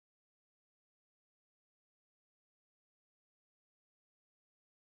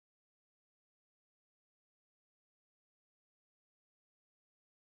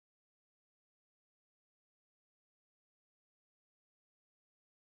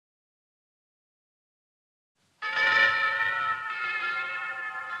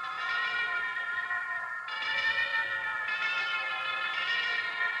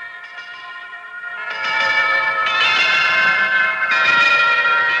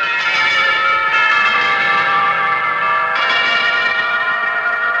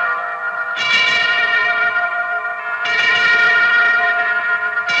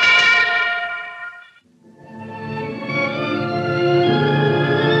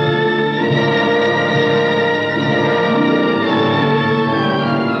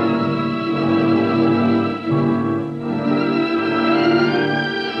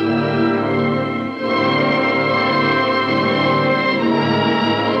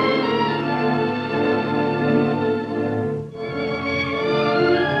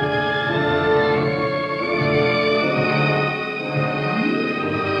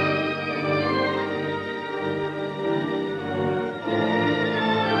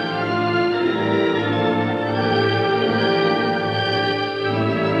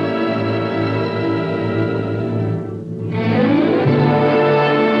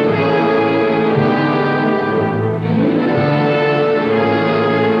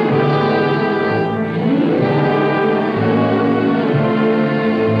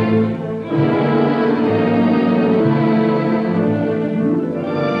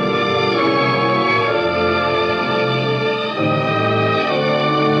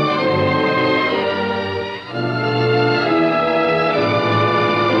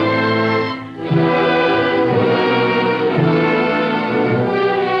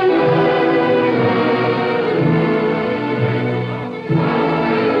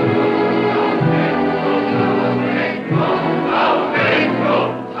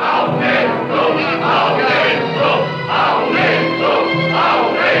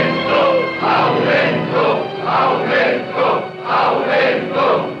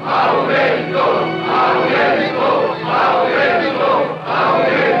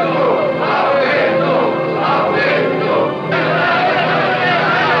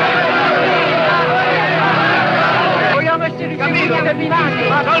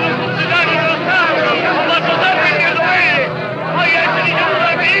Ma sono un funzionario dello Stato, che ho fatto sempre il mio dovere. Voglio essere diciamo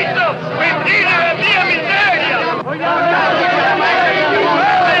dal ministro, mentire la mia miseria.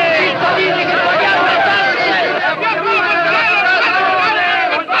 Cittadini che vogliamo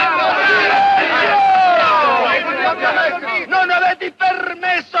non avete il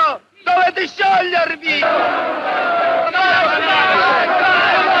permesso, dovete sciogliervi!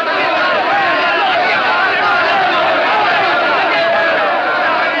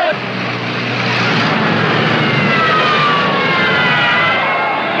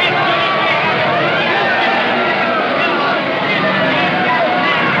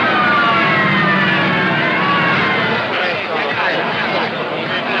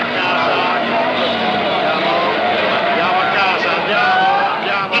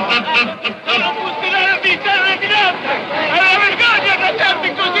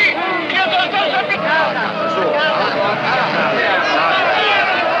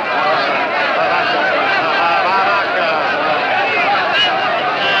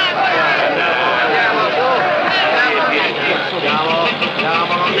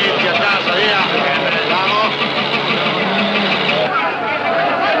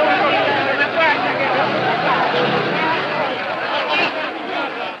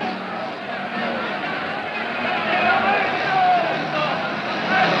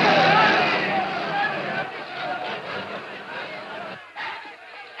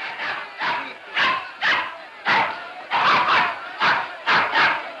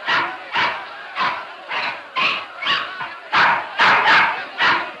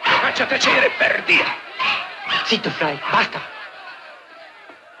 Tacere, per Dio! Zitto, Frai, basta!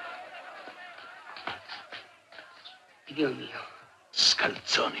 Dio mio.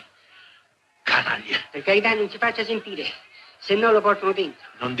 Scalzoni, canaglie. Per carità non si faccia sentire, se no lo portano dentro.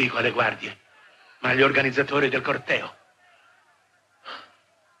 Non dico alle guardie, ma agli organizzatori del corteo.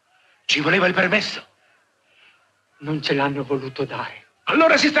 Ci voleva il permesso. Non ce l'hanno voluto dare.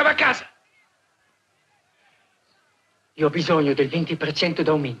 Allora si stava a casa. Io ho bisogno del 20%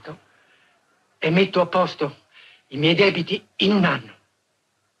 d'aumento e metto a posto i miei debiti in un anno.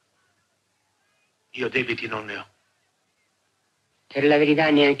 Io debiti non ne ho. Per la verità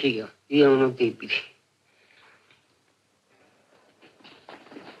neanche io. Io non ho debiti.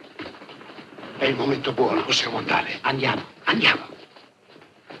 È il momento buono, possiamo andare. Andiamo, andiamo.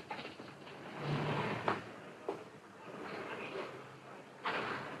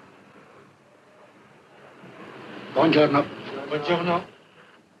 Buongiorno. Buongiorno.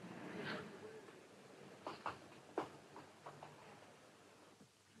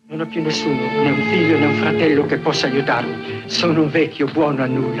 Non ho più nessuno, né un figlio né un fratello che possa aiutarmi. Sono un vecchio buono a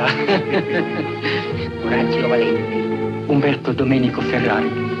nulla. Orazio Valenti. Umberto Domenico Ferrari.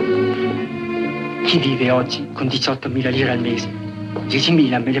 Chi vive oggi con 18.000 lire al mese?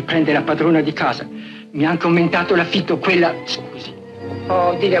 10.000 me le prende la padrona di casa. Mi ha anche aumentato l'affitto, quella... Scusi.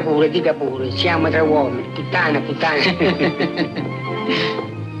 Oh, dica pure, siamo tra uomini, puttana.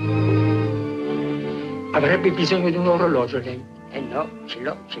 Avrebbe bisogno di un orologio lei? No, ce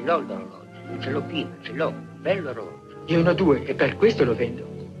l'ho l'orologio, non ce l'ho più, ce l'ho, un bello orologio. Io ne ho due e per questo lo vendo.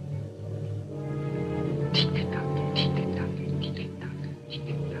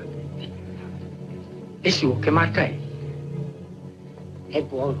 E il suo, che marca è? È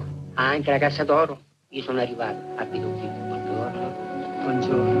buono, ha anche la cassa d'oro. Io sono arrivato, abito qui, buongiorno.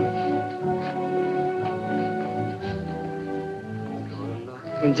 Buongiorno.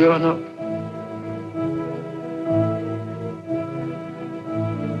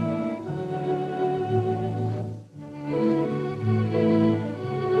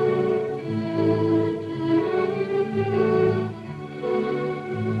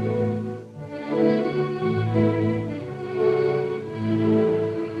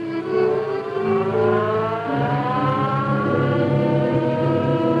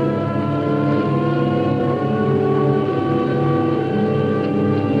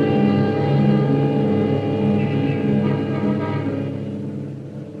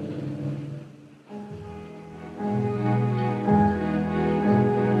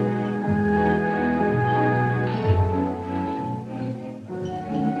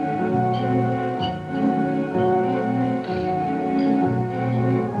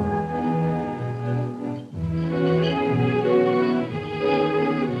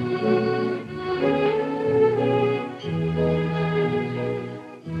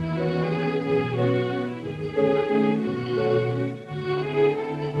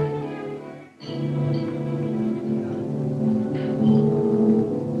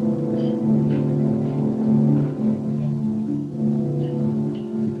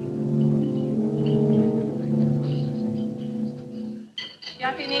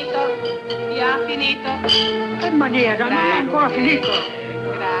 Sia finito, sia finito. Che maniera, non è ancora finito.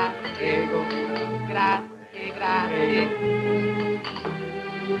 Grazie. Prego. Grazie, grazie.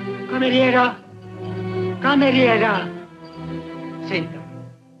 Cameriera, cameriera. Senta,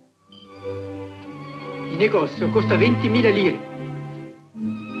 il negozio costa 20.000 lire.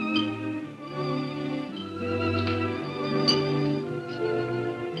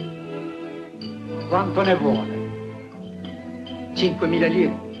 Quanto ne vuole? 5.000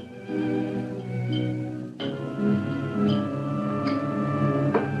 lire.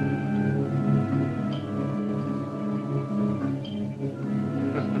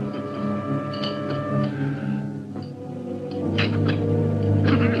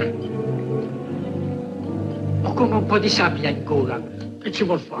 O come un po' di sabbia in gola. Che ci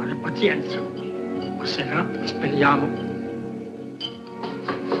vuol fare? Pazienza. Ma se no, speriamo.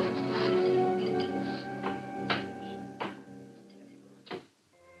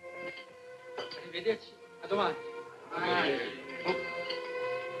 Arrivederci, a domani.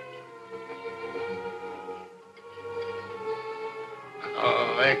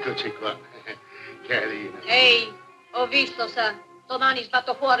 Oh, eccoci qua. Carina. Ehi, ho visto, sa. Domani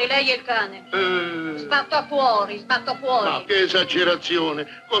sbatto fuori lei e il cane. Sbatto fuori, sbatto fuori. Ma che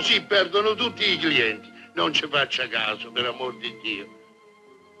esagerazione. Così perdono tutti i clienti. Non ci faccia caso, per amor di Dio.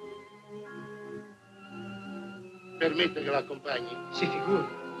 Permette che l'accompagni? Si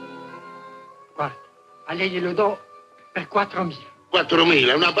figuri. Guarda, a lei glielo do per 4.000.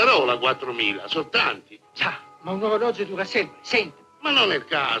 4.000, una parola 4.000, sono tanti. Già, ma un orologio dura sempre, senti. Ma non è il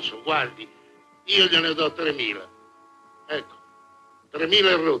caso, guardi, io gliene do 3.000. Ecco,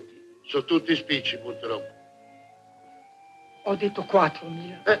 3.000 rotti, sono tutti spicci purtroppo. Ho detto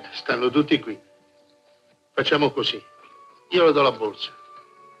 4.000. Stanno tutti qui. Facciamo così, io le do la borsa,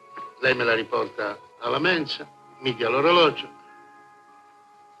 lei me la riporta alla mensa, mi dia l'orologio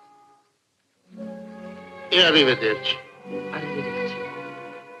e arrivederci. Arrivederci.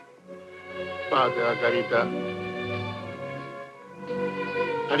 Fate la carità.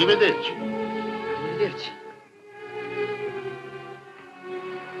 Arrivederci. Arrivederci.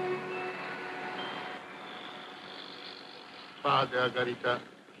 Fate la carità.